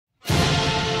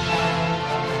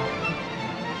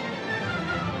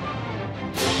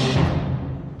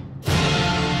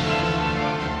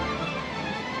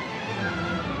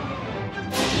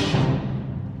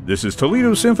This is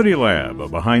Toledo SymphonyLAB, a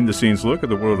behind-the-scenes look at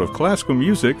the world of classical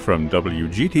music from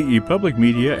WGTE Public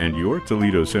Media and your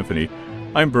Toledo Symphony.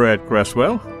 I'm Brad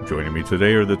Cresswell. Joining me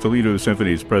today are the Toledo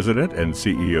Symphony's president and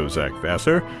CEO, Zach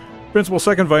Vassar, principal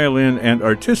second violin and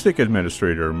artistic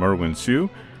administrator, Merwin Sue.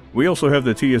 We also have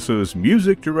the TSO's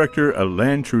music director,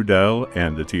 Alain Trudel,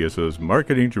 and the TSO's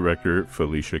marketing director,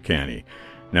 Felicia Canny.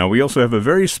 Now, we also have a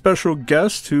very special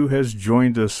guest who has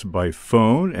joined us by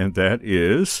phone, and that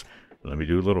is... Let me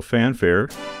do a little fanfare.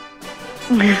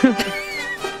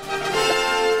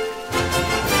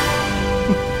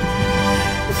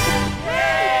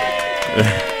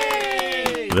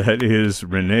 That is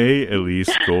Renée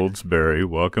Elise Goldsberry.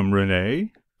 Welcome,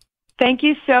 Renée. Thank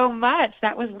you so much.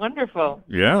 That was wonderful.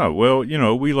 Yeah, well, you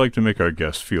know, we like to make our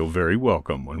guests feel very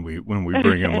welcome when we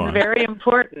bring them on. Very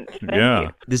important. Thank you.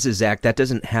 This is Zach. That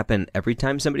doesn't happen every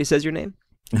time somebody says your name?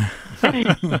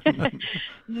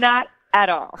 Not at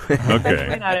all. Okay.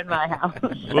 Especially not in my house.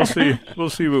 We'll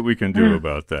see what we can do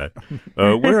about that.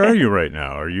 Where are you right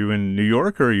now? Are you in New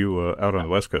York or are you out on the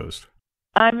West Coast?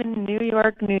 I'm in New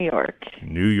York, New York.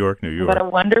 New York. What a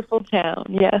wonderful town,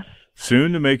 yes.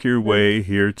 Soon to make your way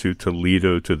here to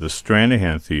Toledo to the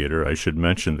Stranahan Theater. I should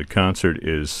mention the concert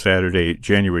is Saturday,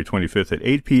 January 25th at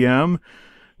 8 p.m.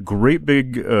 Great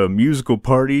big musical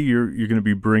party you're going to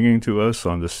be bringing to us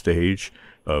on the stage.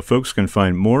 Folks can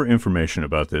find more information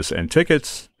about this and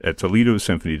tickets at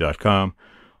ToledoSymphony.com.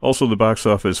 Also, the box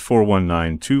office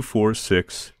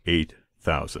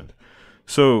 419-246-8000.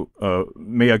 So,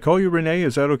 may I call you Renée?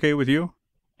 Is that okay with you?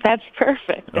 That's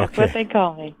perfect. That's okay. What they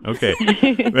call me. Okay.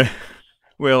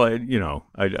 Well, I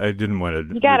didn't want to...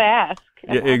 You got to ask.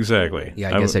 Yeah, exactly.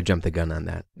 Yeah, I guess I jumped the gun on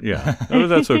that. Yeah,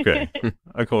 that's okay.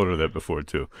 I called her that before,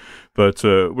 too. But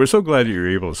we're so glad that you're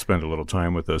able to spend a little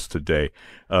time with us today.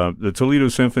 The Toledo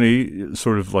Symphony,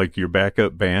 sort of like your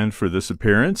backup band for this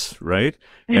appearance, right?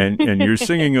 And you're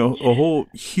singing a whole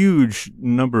huge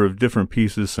number of different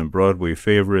pieces, some Broadway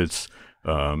favorites,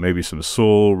 maybe some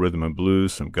soul, rhythm and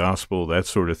blues, some gospel, that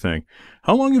sort of thing.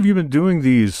 How long have you been doing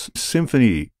these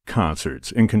symphony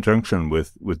concerts in conjunction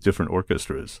with different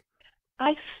orchestras?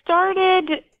 I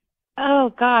started,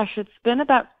 it's been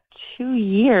about 2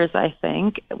 years, I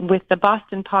think, with the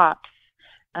Boston Pops.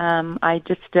 I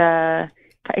just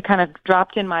it kind of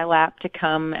dropped in my lap to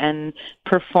come and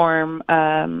perform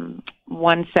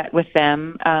one set with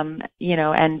them, and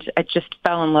I just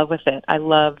fell in love with it. I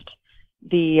loved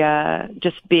the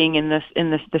just being in the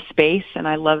space, and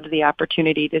I loved the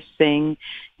opportunity to sing,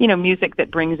 music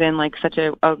that brings in like such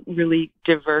a really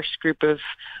diverse group of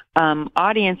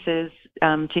audiences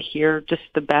to hear just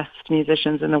the best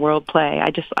musicians in the world play.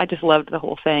 I just loved the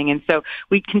whole thing, and so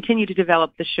we continue to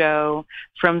develop the show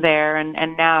from there.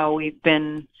 And now we've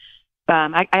been.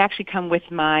 I actually come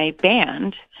with my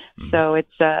band, so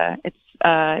it's a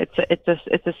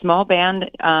small band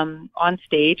on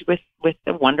stage with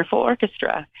a wonderful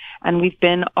orchestra, and we've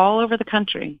been all over the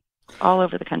country.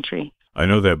 I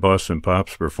know that Boston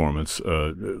Pops performance,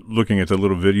 looking at the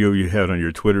little video you had on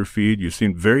your Twitter feed, you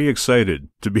seemed very excited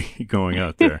to be going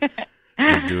out there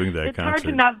and doing that concert. It's hard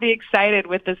to not be excited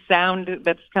with the sound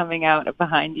that's coming out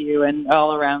behind you and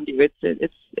all around you.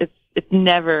 It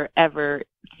never, ever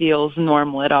feels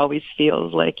normal. It always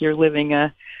feels like you're living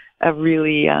a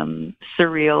really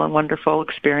surreal and wonderful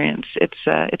experience. It's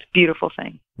a beautiful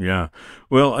thing. Yeah.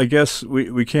 Well, I guess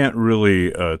we can't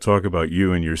really talk about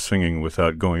you and your singing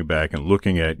without going back and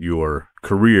looking at your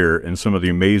career and some of the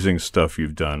amazing stuff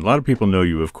you've done. A lot of people know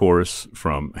you, of course,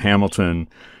 from Hamilton,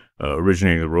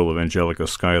 originating the role of Angelica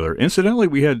Schuyler. Incidentally,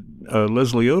 we had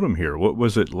Leslie Odom here. What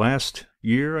was it, last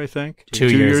year, I think?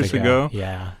 2 years ago.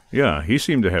 Yeah. Yeah, he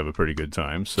seemed to have a pretty good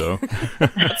time, so.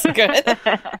 That's good.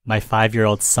 My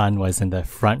 5-year-old son was in the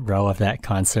front row of that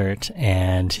concert,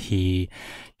 and it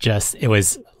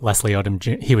was Leslie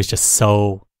Odom. He was just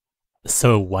so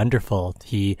wonderful.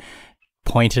 He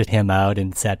pointed him out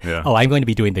and said, "Oh, I'm going to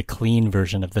be doing the clean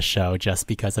version of the show just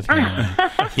because of him."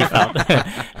 He felt...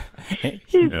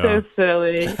 He's so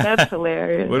silly. That's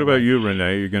hilarious. What about you,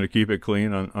 Renée? You're going to keep it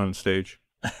clean on stage?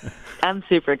 I'm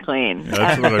super clean.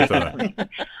 That's what I thought.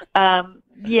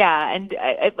 Yeah, and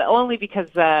only because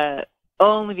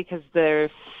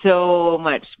there's so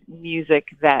much music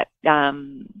that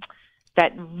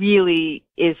really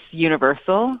is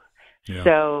universal. Yeah.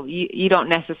 So you don't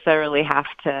necessarily have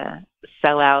to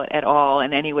sell out at all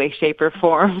in any way, shape, or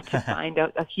form to find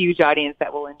a huge audience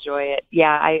that will enjoy it.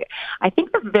 Yeah, I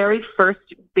think the very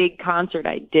first big concert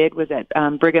I did was at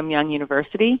Brigham Young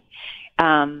University.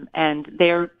 And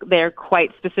they're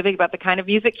quite specific about the kind of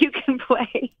music you can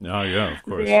play. Oh, yeah, of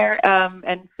course. There,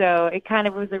 and so it kind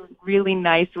of was a really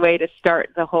nice way to start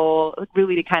the whole,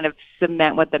 really to kind of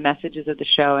cement what the message is of the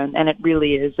show, and it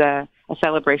really is a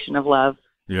celebration of love.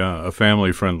 Yeah, a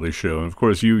family-friendly show. And, of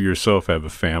course, you yourself have a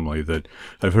family that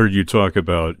I've heard you talk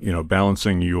about,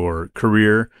 balancing your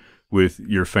career with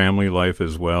your family life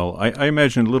as well. I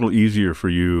imagine a little easier for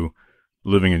you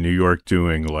living in New York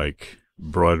doing, like,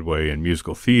 Broadway and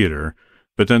musical theater,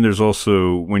 but then there's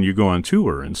also when you go on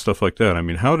tour and stuff like that. I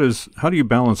mean, how do you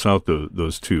balance out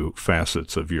those two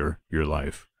facets of your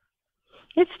life?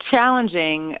 It's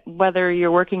challenging whether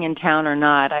you're working in town or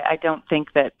not. I don't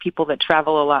think that people that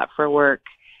travel a lot for work,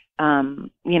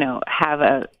 have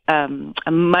a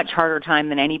much harder time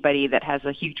than anybody that has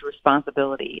a huge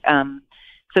responsibility.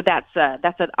 So that's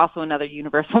also another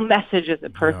universal message as a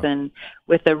person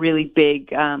with a really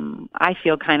big, I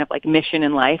feel kind of like mission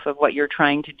in life of what you're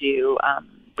trying to do,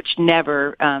 which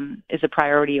never is a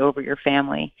priority over your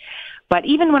family. But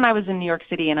even when I was in New York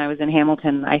City and I was in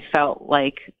Hamilton, I felt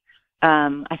like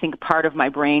I think part of my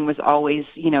brain was always,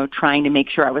 trying to make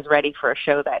sure I was ready for a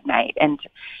show that night. And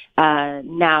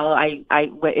now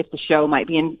if the show might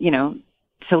be in,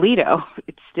 Toledo,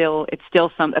 it's still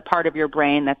a part of your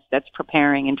brain that's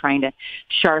preparing and trying to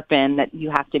sharpen that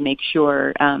you have to make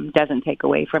sure doesn't take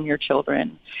away from your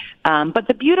children. But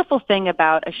the beautiful thing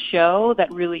about a show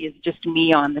that really is just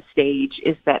me on the stage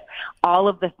is that all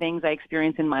of the things I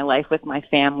experience in my life with my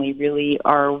family really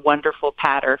are a wonderful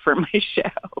patter for my show.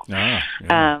 Yeah.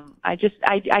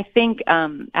 I think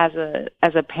as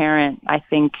a parent, I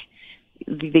think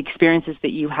the experiences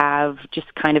that you have just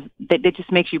kind of, it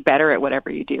just makes you better at whatever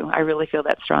you do. I really feel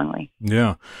that strongly.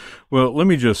 Yeah. Well, let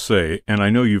me just say, and I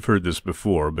know you've heard this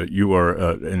before, but you are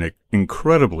an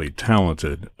incredibly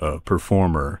talented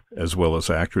performer as well as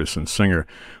actress and singer.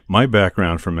 My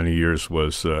background for many years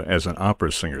was as an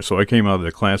opera singer. So I came out of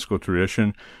the classical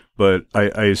tradition, but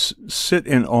I sit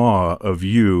in awe of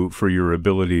you for your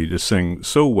ability to sing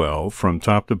so well from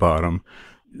top to bottom,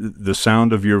 the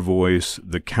sound of your voice,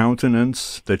 the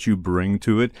countenance that you bring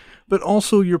to it, but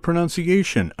also your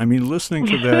pronunciation. I mean, listening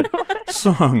to that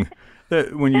song,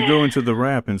 that when you go into the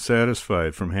rap in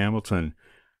Satisfied from Hamilton,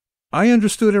 I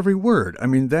understood every word. I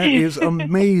mean, that is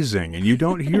amazing, and you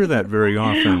don't hear that very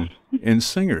often in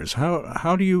singers.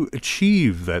 How do you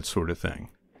achieve that sort of thing?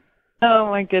 Oh,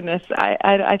 my goodness.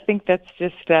 I think that's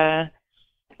just a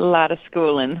lot of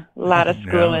schooling. But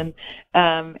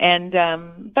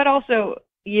also,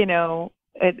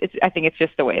 I think it's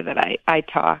just the way that I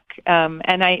talk.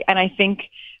 And I think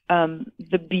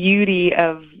the beauty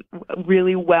of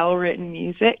really well-written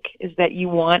music is that you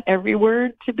want every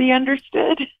word to be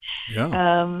understood.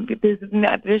 Yeah.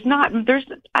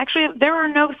 There are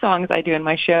no songs I do in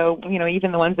my show,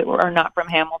 even the ones that are not from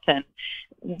Hamilton,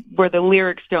 where the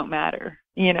lyrics don't matter.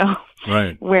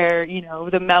 Right. Where,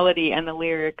 the melody and the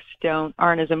lyrics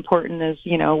aren't as important as,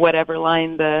 whatever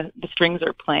line the strings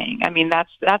are playing. I mean,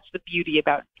 that's the beauty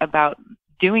about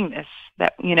doing this,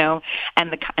 that,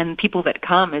 and people that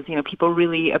come is, people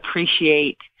really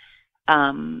appreciate,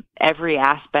 every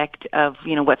aspect of,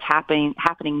 what's happening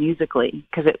musically,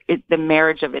 because the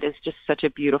marriage of it is just such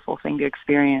a beautiful thing to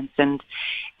experience. And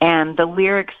the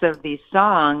lyrics of these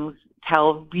songs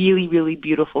tell really, really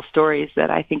beautiful stories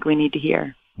that I think we need to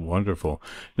hear. Wonderful.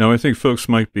 Now, I think folks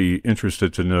might be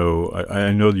interested to know,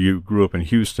 I know that you grew up in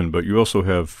Houston, but you also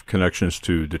have connections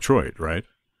to Detroit, right?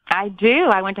 I do.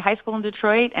 I went to high school in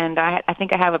Detroit, and I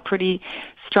think I have a pretty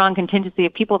strong contingency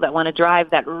of people that want to drive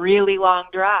that really long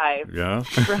drive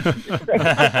from Detroit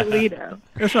to Toledo.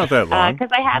 It's not that long.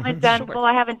 Because I haven't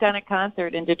done a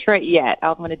concert in Detroit yet.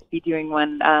 I'm going to be doing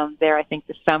one there, I think,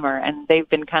 this summer, and they've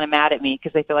been kind of mad at me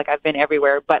because they feel like I've been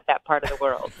everywhere but that part of the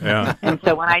world. Yeah. And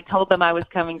so when I told them I was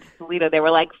coming to Toledo, they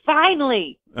were like,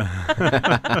 finally!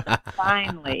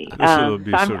 Finally.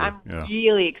 I'm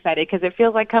really excited because it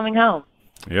feels like coming home.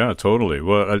 Yeah, totally.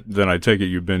 Well, then I take it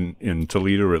you've been in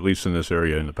Toledo, or at least in this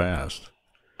area, in the past.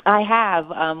 I have.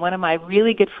 One of my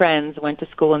really good friends went to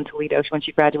school in Toledo when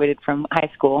she graduated from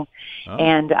high school. Oh.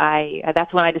 And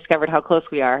that's when I discovered how close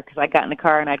we are, because I got in the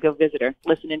car and I'd go visit her,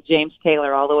 listening to James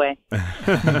Taylor all the way.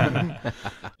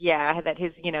 Yeah, I had that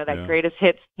that greatest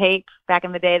hits tape back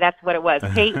in the day. That's what it was.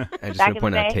 Tape. I just want to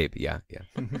point out tape. Yeah.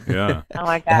 Yeah. Oh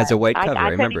my God. It has a white cover.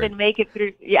 I couldn't remember even make it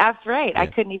through. Yeah, that's right. Yeah. I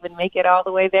couldn't even make it all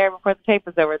the way there before the tape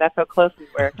was over. That's how close we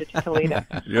were to Toledo.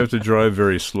 You have to drive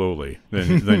very slowly.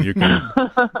 Then you can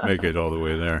make it all the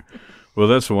way there. Well,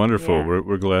 that's wonderful. Yeah.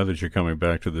 We're glad that you're coming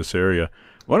back to this area.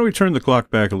 Why don't we turn the clock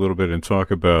back a little bit and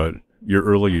talk about your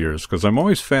early years? Because I'm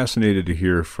always fascinated to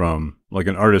hear from like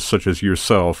an artist such as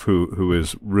yourself who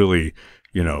is really,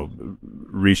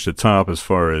 reached the top as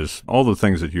far as all the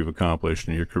things that you've accomplished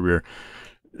in your career.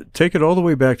 Take it all the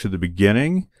way back to the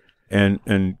beginning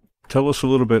and tell us a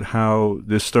little bit how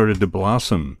this started to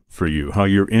blossom for you, how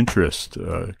your interest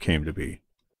came to be.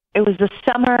 It was the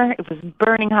summer. It was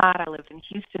burning hot. I lived in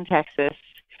Houston, Texas.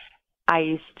 I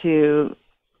used to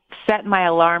set my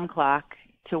alarm clock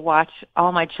to watch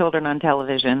all my children on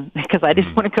television because I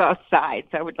didn't want to go outside.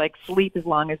 So I would sleep as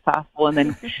long as possible and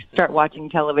then start watching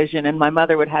television. And my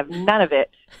mother would have none of it.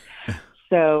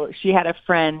 So she had a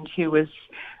friend who was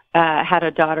had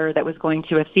a daughter that was going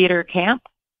to a theater camp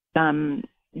down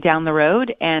the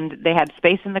road, and they had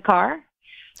space in the car.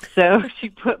 So she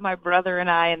put my brother and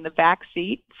I in the back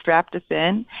seat, strapped us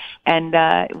in, and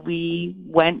we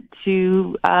went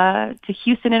to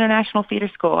Houston International Theater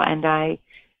School, and I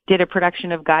did a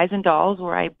production of Guys and Dolls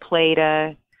where I played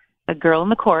a girl in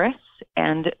the chorus,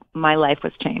 and my life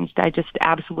was changed. I just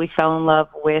absolutely fell in love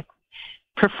with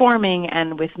performing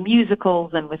and with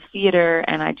musicals and with theater,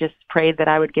 and I just prayed that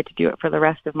I would get to do it for the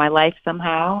rest of my life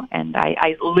somehow. And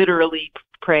I literally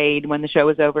prayed when the show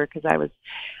was over because I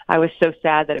was so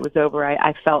sad that it was over.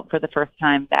 I felt for the first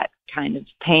time that kind of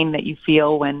pain that you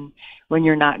feel when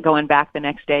you're not going back the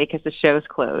next day because the show's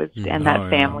closed and that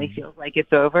family feels like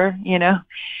it's over,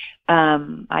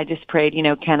 I just prayed,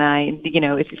 can I,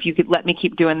 if you could let me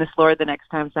keep doing this, Lord, the next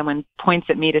time someone points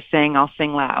at me to sing, I'll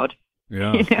sing loud.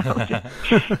 Yeah.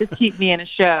 Just keep me in a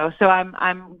show. So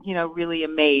I'm really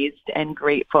amazed and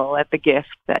grateful at the gift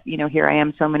that, here I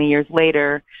am so many years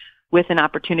later with an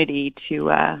opportunity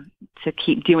to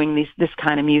keep doing this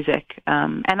kind of music.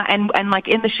 And like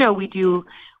in the show, we do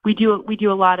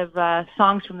a lot of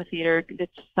songs from the theater.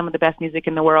 It's some of the best music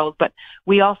in the world, but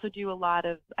we also do a lot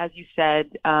of, as you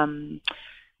said,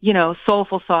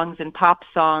 soulful songs and pop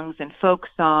songs and folk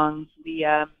songs.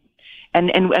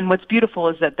 And what's beautiful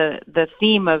is that the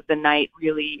theme of the night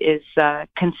really is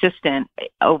consistent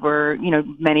over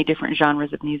many different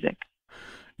genres of music.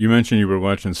 You mentioned you were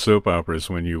watching soap operas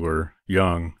when you were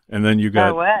young, and then you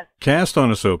got cast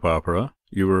on a soap opera.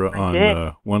 You were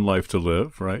on One Life to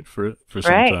Live, right, for some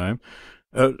time.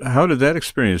 How did that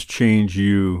experience change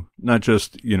you, not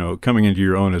just coming into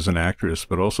your own as an actress,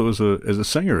 but also as a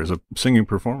singer, as a singing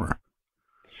performer?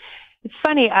 It's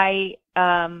funny. I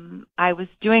was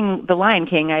doing The Lion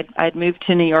King. I'd moved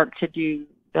to New York to do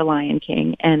The Lion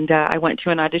King, and I went to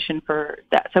an audition for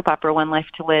that soap opera, One Life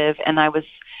to Live, and I was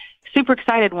super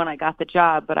excited when I got the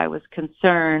job, but I was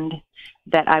concerned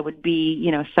that I would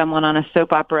be, someone on a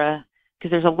soap opera,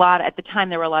 because at the time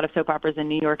there were a lot of soap operas in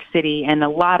New York City, and a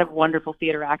lot of wonderful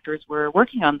theater actors were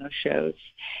working on those shows.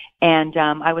 And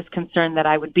I was concerned that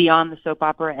I would be on the soap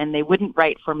opera and they wouldn't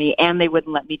write for me and they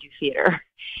wouldn't let me do theater.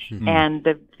 Mm-hmm. And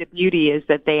the beauty is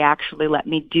that they actually let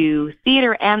me do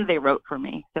theater and they wrote for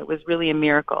me. So it was really a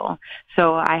miracle.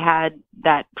 So I had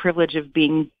that privilege of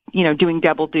being, doing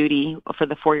double duty for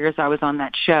the 4 years I was on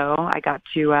that show. I got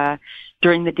to,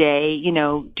 during the day,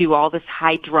 do all this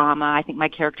high drama. I think my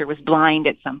character was blind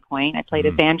at some point. I played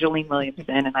Evangeline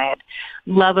Williamson, and I had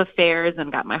love affairs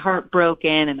and got my heart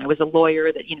broken, and I was a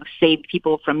lawyer that, saved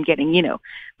people from getting, the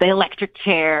electric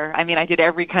chair. I mean, I did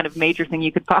every kind of major thing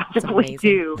you could possibly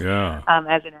do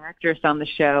as an actress on the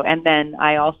show. And then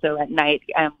I also at night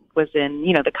was in,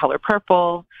 The Color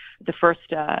Purple, the first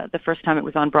time it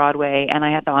was on Broadway, and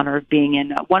I had the honor of being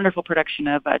in a wonderful production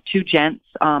of Two Gents,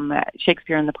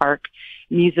 Shakespeare in the Park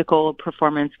musical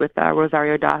performance with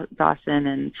Rosario Dawson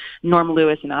and Norm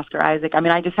Lewis and Oscar Isaac. I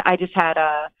mean, I just had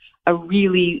a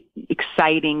really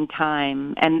exciting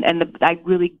time, and I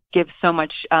really give so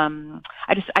much.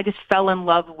 I just fell in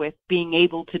love with being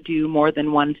able to do more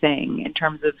than one thing in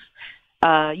terms of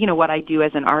what I do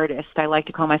as an artist. I like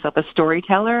to call myself a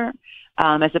storyteller.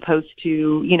 As opposed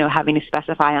to, having to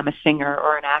specify I'm a singer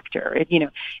or an actor.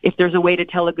 If there's a way to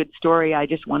tell a good story, I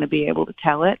just want to be able to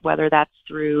tell it, whether that's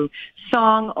through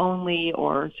song only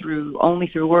or through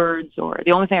words, or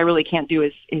the only thing I really can't do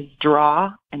is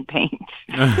draw and paint.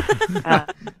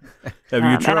 Have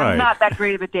you tried? And I'm not that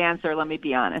great of a dancer, let me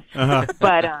be honest.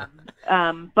 But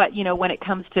when it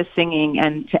comes to singing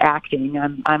and to acting,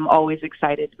 I'm always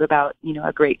excited about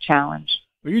a great challenge.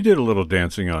 Well, you did a little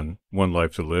dancing on One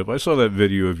Life to Live. I saw that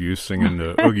video of you singing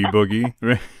the Oogie Boogie,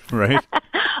 right?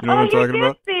 You know what I'm talking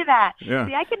about? You did see that. Yeah.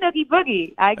 See, I can Oogie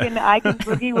Boogie. I can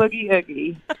boogie woogie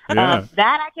oogie. Yeah.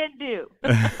 That I can do.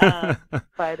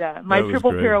 But my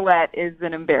triple pirouette is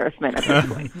an embarrassment at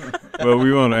this point. Well,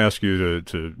 we won't ask you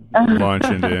to launch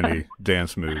into any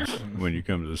dance moves when you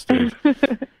come to the stage.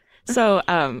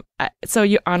 So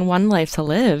you on One Life to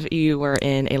Live, you were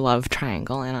in a love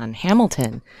triangle, and on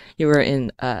Hamilton, you were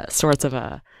in sort of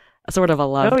a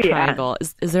love triangle.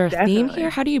 Is there a theme here?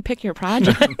 How do you pick your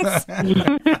projects?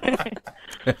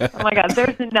 Oh my God,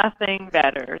 there's nothing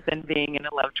better than being in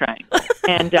a love triangle,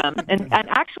 and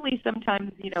actually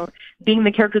sometimes being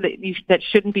the character that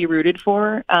shouldn't be rooted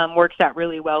for works out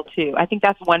really well too. I think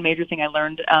that's one major thing I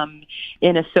learned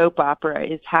in a soap opera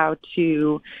is how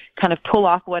to kind of pull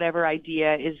off whatever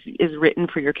idea is written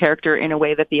for your character in a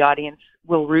way that the audience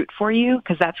will root for you,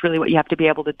 because that's really what you have to be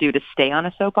able to do to stay on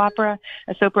a soap opera.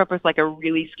 A soap opera is like a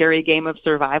really scary game of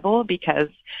survival because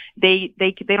they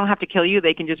don't have to kill you.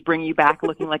 They can just bring you back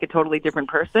looking like a totally different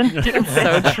person.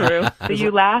 So true. So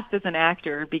you last as an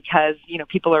actor because,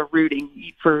 people are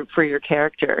rooting for your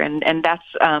character. And that's,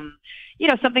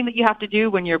 something that you have to do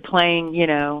when you're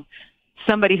playing,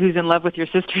 somebody who's in love with your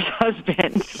sister's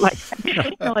husband, like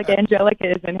Angelica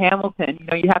is in Hamilton.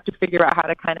 You have to figure out how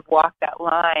to kind of walk that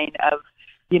line of,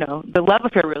 the love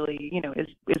affair really, is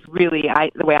really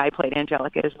the way I played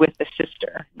Angelica is with the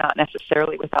sister, not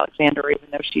necessarily with Alexander, even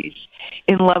though she's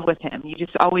in love with him. You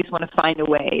just always want to find a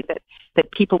way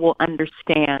that people will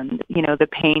understand, the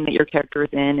pain that your character is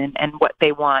in and what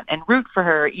they want and root for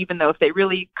her, even though if they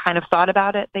really kind of thought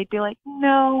about it, they'd be like,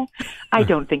 no, I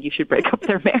don't think you should break up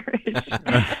their marriage.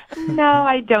 No,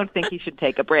 I don't think you should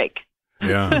take a break.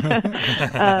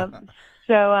 Yeah.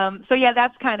 So yeah,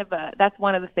 that's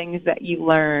one of the things that you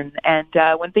learn. And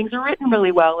when things are written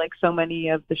really well, like so many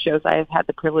of the shows I have had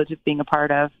the privilege of being a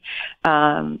part of,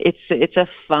 it's a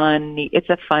fun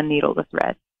needle to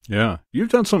thread. Yeah, you've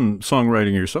done some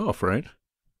songwriting yourself, right?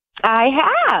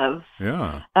 I have.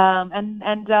 Yeah. And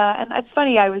it's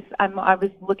funny. I was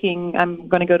looking. I'm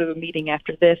going to go to a meeting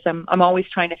after this. I'm always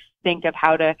trying to think of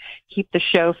how to keep the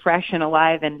show fresh and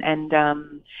alive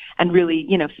and really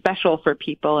special for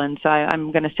people. And so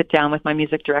I'm going to sit down with my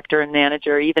music director and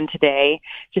manager even today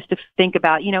just to think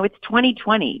about it's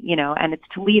 2020 and it's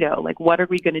Toledo. Like, what are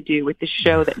we going to do with this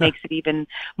show that makes it even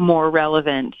more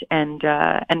relevant and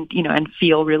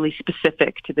feel really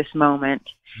specific to this moment.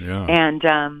 Yeah.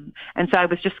 And so I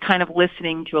was just kind of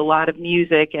listening to a lot of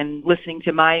music and listening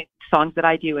to my songs that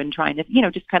I do and trying to,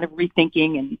 just kind of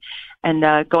rethinking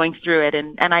and going through it.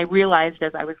 And I realized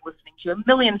as I was listening to a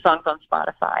million songs on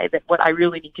Spotify that what I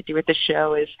really need to do with the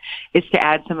show is to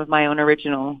add some of my own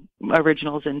originals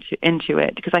into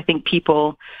it, because I think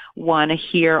people want to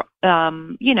hear,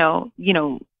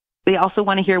 they also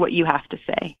want to hear what you have to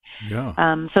say.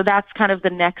 Yeah. So that's kind of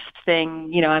the next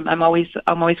thing. I'm always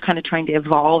kind of trying to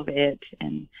evolve it,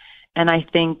 and I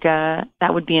think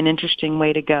that would be an interesting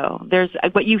way to go. There's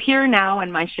what you hear now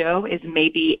in my show is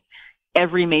maybe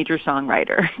every major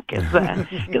songwriter, because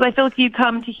I feel if you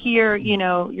come to hear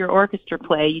your orchestra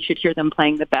play, you should hear them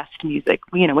playing the best music,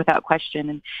 without question.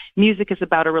 And music is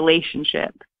about a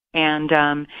relationship.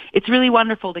 And it's really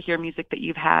wonderful to hear music that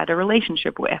you've had a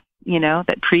relationship with,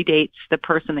 that predates the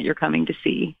person that you're coming to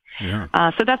see.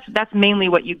 Yeah. So that's mainly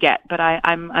what you get. But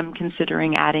I'm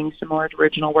considering adding some more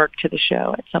original work to the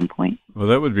show at some point. Well,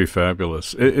 that would be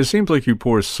fabulous. It seems like you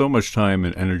pour so much time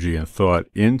and energy and thought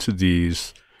into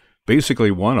these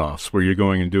basically one-offs where you're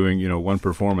going and doing, one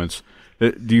performance.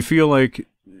 Do you feel like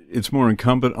it's more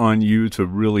incumbent on you to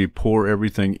really pour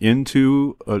everything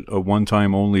into a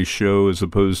one-time only show as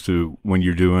opposed to when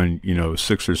you're doing,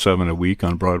 6 or 7 a week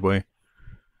on Broadway?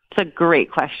 It's a great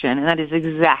question, and that is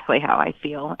exactly how I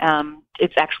feel.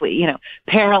 It's actually,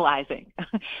 paralyzing.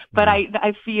 But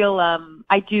I feel,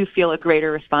 I do feel a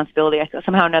greater responsibility.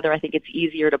 Somehow or another, I think it's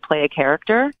easier to play a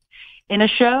character in a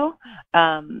show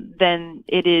than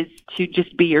it is to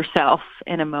just be yourself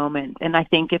in a moment. And I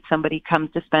think if somebody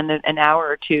comes to spend an hour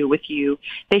or two with you,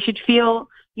 they should feel,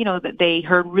 that they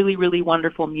heard really, really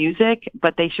wonderful music,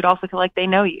 but they should also feel like they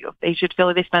know you. They should feel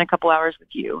like they spent a couple hours with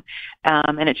you.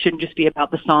 And it shouldn't just be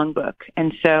about the songbook.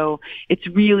 And so it's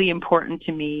really important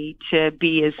to me to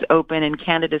be as open and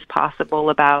candid as possible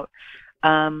about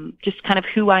just kind of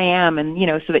who I am, and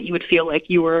so that you would feel like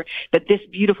that this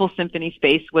beautiful symphony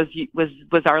space was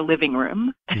our living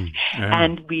room,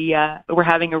 and we're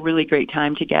having a really great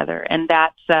time together, and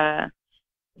that's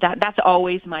that's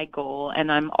always my goal,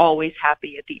 and I'm always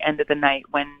happy at the end of the night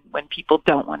when people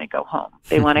don't want to go home.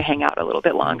 They want to hang out a little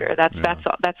bit longer.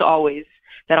 That always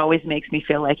makes me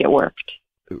feel like it worked.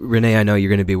 Renée, I know you're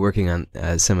going to be working on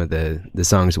some of the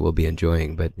songs that we'll be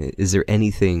enjoying, but is there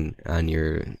anything on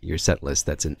your set list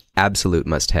that's an absolute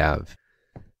must-have?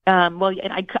 Well,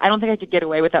 I don't think I could get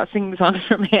away without singing songs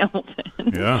from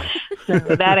Hamilton. Yeah. So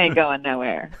that ain't going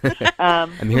nowhere.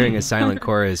 I'm hearing a silent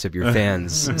chorus of your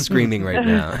fans screaming right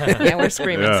now. Yeah, we're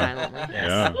screaming silently.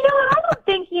 Yeah. I don't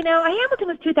think, Hamilton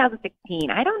was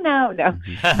 2016. I don't know. No,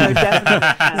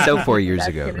 definitely. So 4 years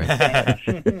ago, right?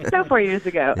 So 4 years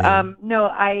ago. Yeah.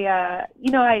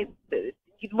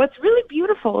 What's really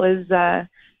beautiful is that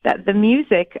the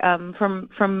music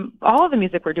from all of the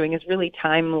music we're doing is really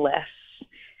timeless.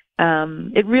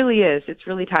 It really is. It's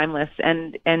really timeless,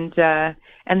 and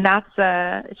that's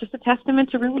it's just a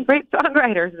testament to really great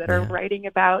songwriters that are writing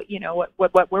about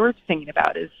what we're singing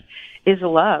about is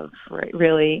love, right?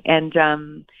 Really, and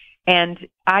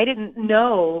I didn't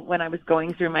know when I was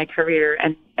going through my career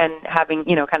and having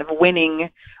kind of winning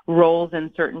roles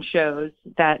in certain shows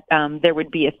that there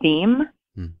would be a theme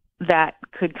that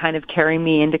could kind of carry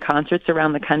me into concerts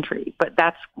around the country. But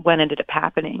that's what ended up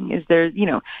happening is there,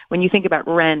 when you think about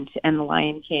Rent and The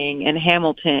Lion King and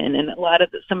Hamilton and a lot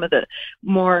of some of the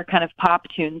more kind of pop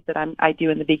tunes that I do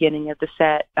in the beginning of the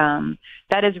set,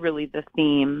 that is really the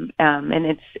theme.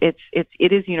 And it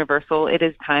is universal. It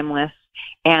is timeless,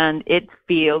 and it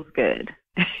feels good.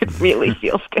 It really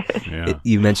feels good. Yeah.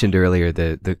 You mentioned earlier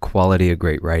the quality of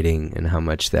great writing and how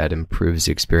much that improves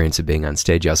the experience of being on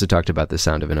stage. You also talked about the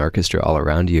sound of an orchestra all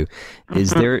around you.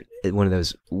 Is there one of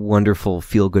those wonderful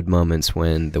feel-good moments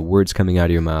when the words coming out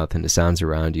of your mouth and the sounds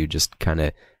around you just kind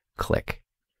of click?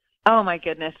 Oh, my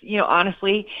goodness.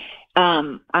 Honestly,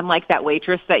 I'm like that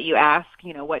waitress that you ask,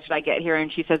 what should I get here?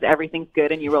 And she says, everything's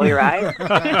good, and you roll your eyes.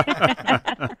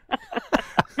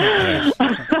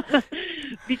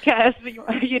 Because,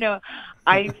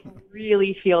 I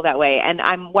really feel that way.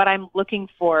 And what I'm looking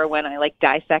for when I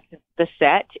dissect the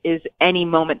set is any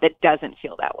moment that doesn't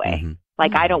feel that way.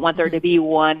 Mm-hmm. I don't want there to be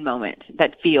one moment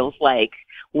that feels like,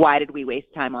 why did we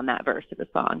waste time on that verse of the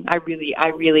song? I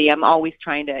really am always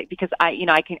trying to, because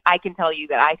I can tell you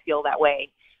that I feel that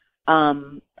way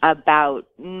about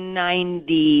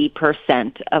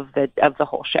 90% of the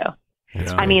whole show.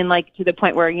 Yeah. I mean, to the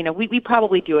point where, we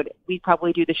probably do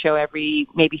the show every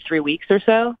maybe 3 weeks or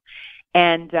so.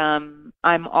 And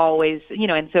I'm always,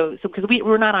 and so because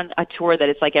we're not on a tour that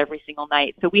it's every single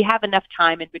night. So we have enough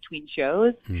time in between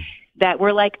shows that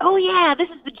we're oh yeah, this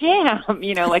is the jam,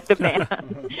 the band.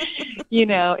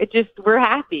 It just, we're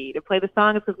happy to play the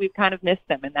songs because we've kind of missed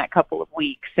them in that couple of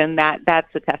weeks. And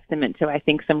that's a testament to, I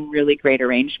think, some really great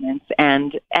arrangements.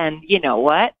 And you know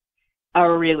what? A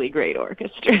really great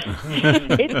orchestra.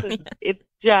 It's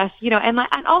just, and I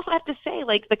also have to say,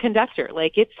 the conductor,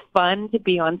 it's fun to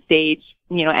be on stage,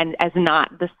 and as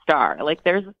not the star.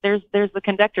 There's the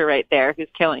conductor right there who's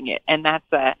killing it, and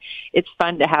it's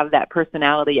fun to have that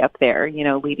personality up there,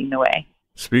 leading the way.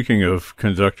 Speaking of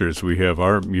conductors, we have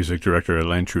our music director,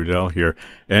 Elaine Trudell, here,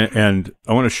 and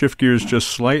I want to shift gears just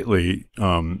slightly.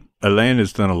 Elaine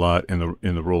has done a lot in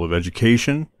the role of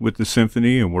education with the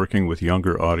symphony and working with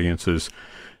younger audiences.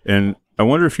 And I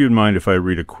wonder if you'd mind if I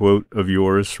read a quote of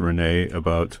yours, Renée,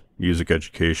 about music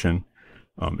education.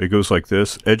 It goes like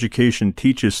this: education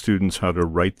teaches students how to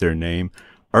write their name.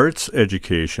 Arts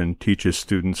education teaches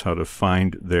students how to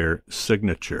find their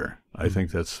signature. I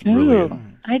think that's really...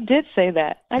 I did say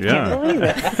that. I can't believe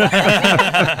it.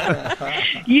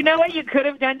 You know what you could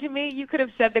have done to me? You could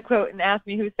have said the quote and asked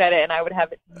me who said it, and I would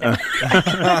have it.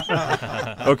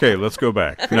 Okay, let's go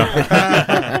back. No.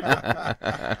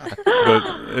 But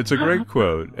it's a great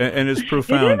quote, and it's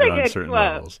profound on certain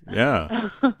levels.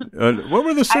 Yeah. What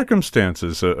were the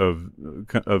circumstances of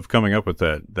coming up with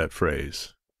that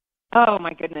phrase? Oh,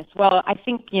 my goodness. Well, I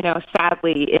think,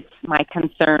 sadly, it's my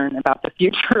concern about the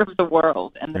future of the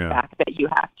world and the fact that you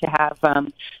have to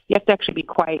actually be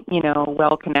quite,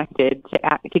 well connected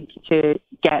to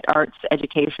get arts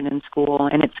education in school.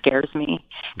 And it scares me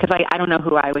because I don't know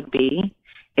who I would be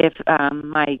if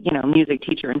my, music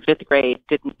teacher in 5th grade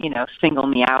didn't, single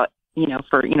me out,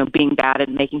 for, being bad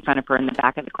and making fun of her in the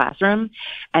back of the classroom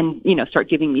and, start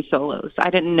giving me solos. I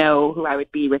didn't know who I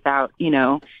would be without,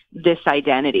 this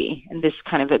identity and this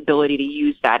kind of ability to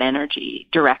use that energy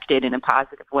directed in a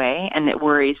positive way. And it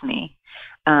worries me.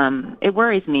 It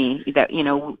worries me that,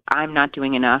 I'm not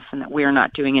doing enough and that we're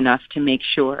not doing enough to make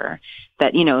sure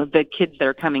that, the kids that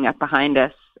are coming up behind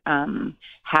us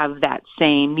have that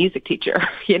same music teacher,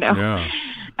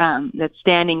 that's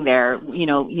standing there,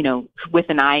 with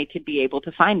an eye to be able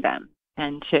to find them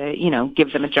and to,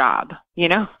 give them a job,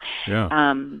 Yeah.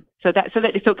 So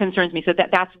it concerns me. So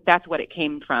that's what it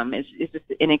came from is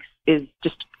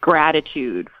just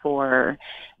gratitude for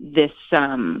this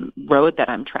road that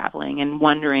I'm traveling and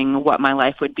wondering what my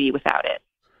life would be without it.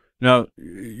 Now,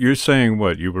 you're saying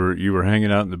what? You were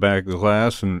hanging out in the back of the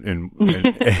class and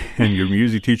your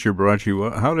music teacher brought you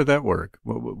up. How did that work?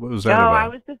 What was that about? I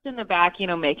was just in the back,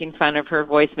 making fun of her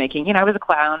voice making. I was a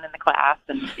clown in the class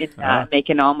and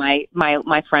making all my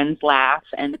friends laugh.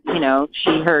 And,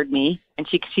 she heard me and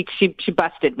she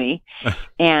busted me.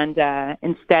 And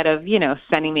instead of,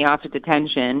 sending me off to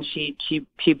detention, she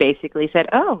basically said,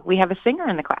 "Oh, we have a singer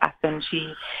in the class." And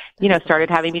she, started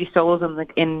having me do solos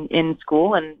in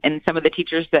school, and some of the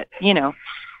teachers that,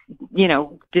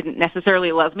 didn't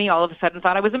necessarily love me all of a sudden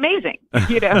thought I was amazing,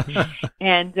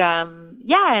 and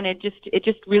and it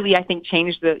just really, I think,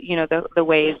 changed the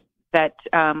ways that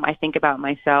I think about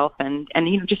myself, and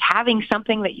just having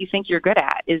something that you think you're good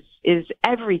at is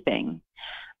everything.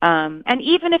 And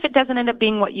even if it doesn't end up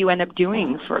being what you end up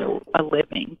doing for a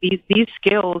living, these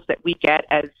skills that we get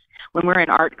when we're in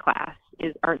art class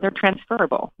they're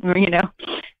transferable.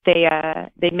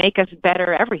 They make us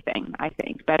better everything. I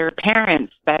think better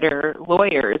parents, better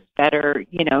lawyers, better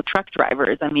truck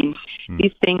drivers. I mean,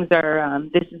 these things are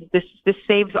this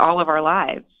saves all of our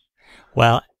lives.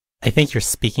 Well, I think you're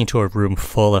speaking to a room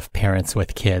full of parents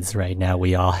with kids right now.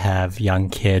 We all have young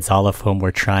kids, all of whom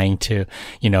we're trying to,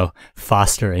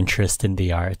 foster interest in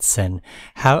the arts. And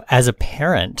how, as a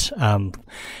parent,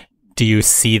 do you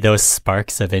see those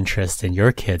sparks of interest in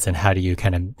your kids, and how do you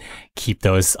kind of keep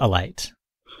those alight?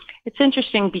 It's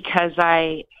interesting because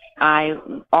I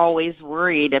always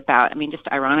worried about, just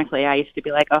ironically, I used to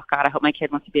be like, oh God, I hope my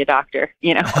kid wants to be a doctor,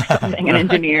 or something, an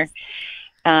engineer.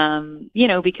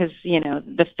 Because,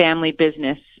 the family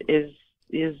business is,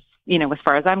 as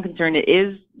far as I'm concerned, it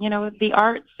is, the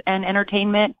arts and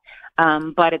entertainment.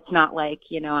 But it's not like,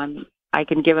 I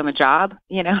can give them a job,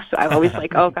 so I'm always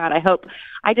like, oh God, I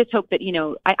just hope that,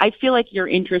 I feel like your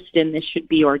interest in this should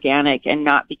be organic and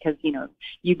not because, you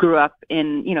grew up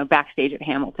in, backstage at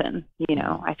Hamilton.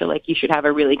 I feel like you should have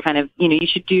a really kind of, you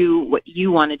should do what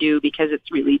you want to do because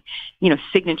it's really,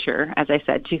 signature, as I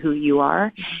said, to who you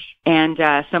are. And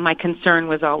so my concern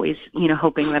was always,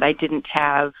 hoping that I didn't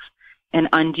have an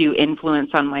undue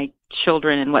influence on my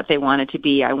children and what they wanted to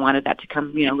be. I wanted that to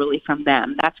come, really from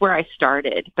them. That's where I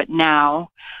started. But now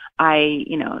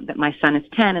that my son is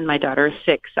 10 and my daughter is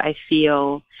 6, I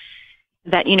feel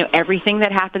that, everything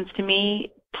that happens to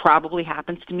me probably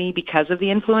happens to me because of the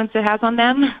influence it has on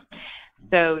them.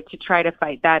 So to try to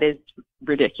fight that is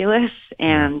ridiculous.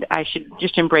 And I should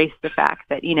just embrace the fact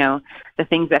that, the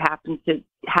things that happens in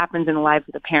the lives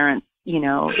of the parents,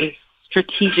 is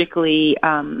strategically,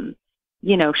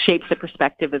 shapes the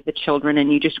perspective of the children,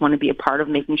 and you just want to be a part of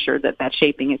making sure that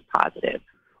shaping is positive.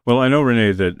 Well, I know,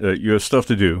 Renee, that you have stuff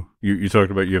to do. You talked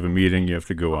about you have a meeting you have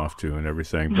to go off to and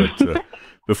everything. But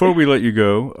before we let you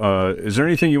go, is there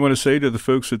anything you want to say to the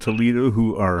folks at Toledo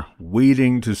who are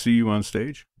waiting to see you on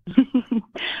stage?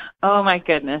 Oh, my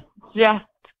goodness. Just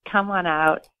come on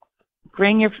out.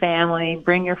 Bring your family.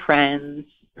 Bring your friends.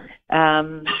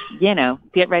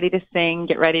 Get ready to sing.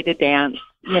 Get ready to dance.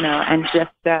 And just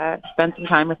spend some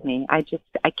time with me. I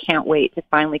can't wait to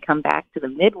finally come back to the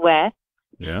Midwest.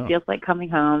 Yeah. It feels like coming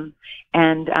home.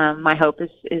 And my hope is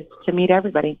to meet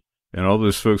everybody. And all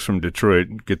those folks from Detroit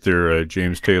get their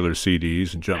James Taylor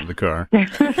CDs and jump in the car and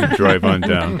drive on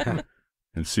down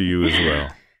and see you as well.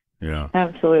 Yeah.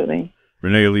 Absolutely.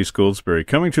 Renée Elise Goldsberry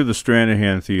coming to the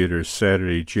Stranahan Theater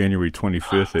Saturday, January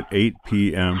 25th at 8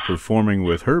 p.m., performing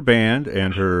with her band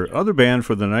and her other band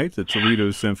for the night, the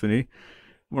Toledo Symphony.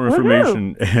 More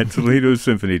information at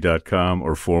ToledoSymphony.com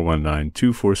or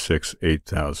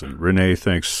 419-246-8000. Renée,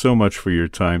 thanks so much for your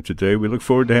time today. We look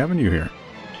forward to having you here.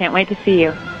 Can't wait to see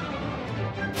you.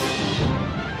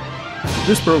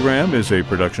 This program is a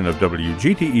production of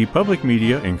WGTE Public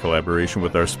Media in collaboration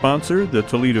with our sponsor, the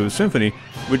Toledo Symphony,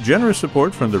 with generous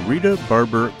support from the Rita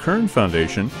Barber Kern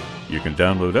Foundation. You can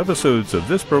download episodes of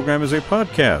this program as a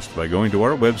podcast by going to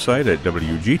our website at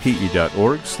wgte.org/lab.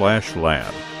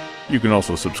 You can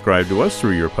also subscribe to us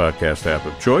through your podcast app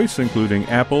of choice, including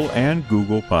Apple and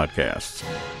Google Podcasts.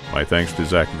 My thanks to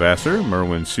Zach Vassar,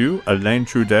 Merwin Sue, Elaine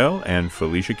Trudell, and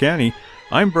Felicia Canny.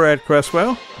 I'm Brad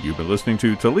Cresswell. You've been listening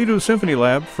to Toledo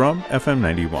SymphonyLAB from FM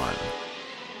 91.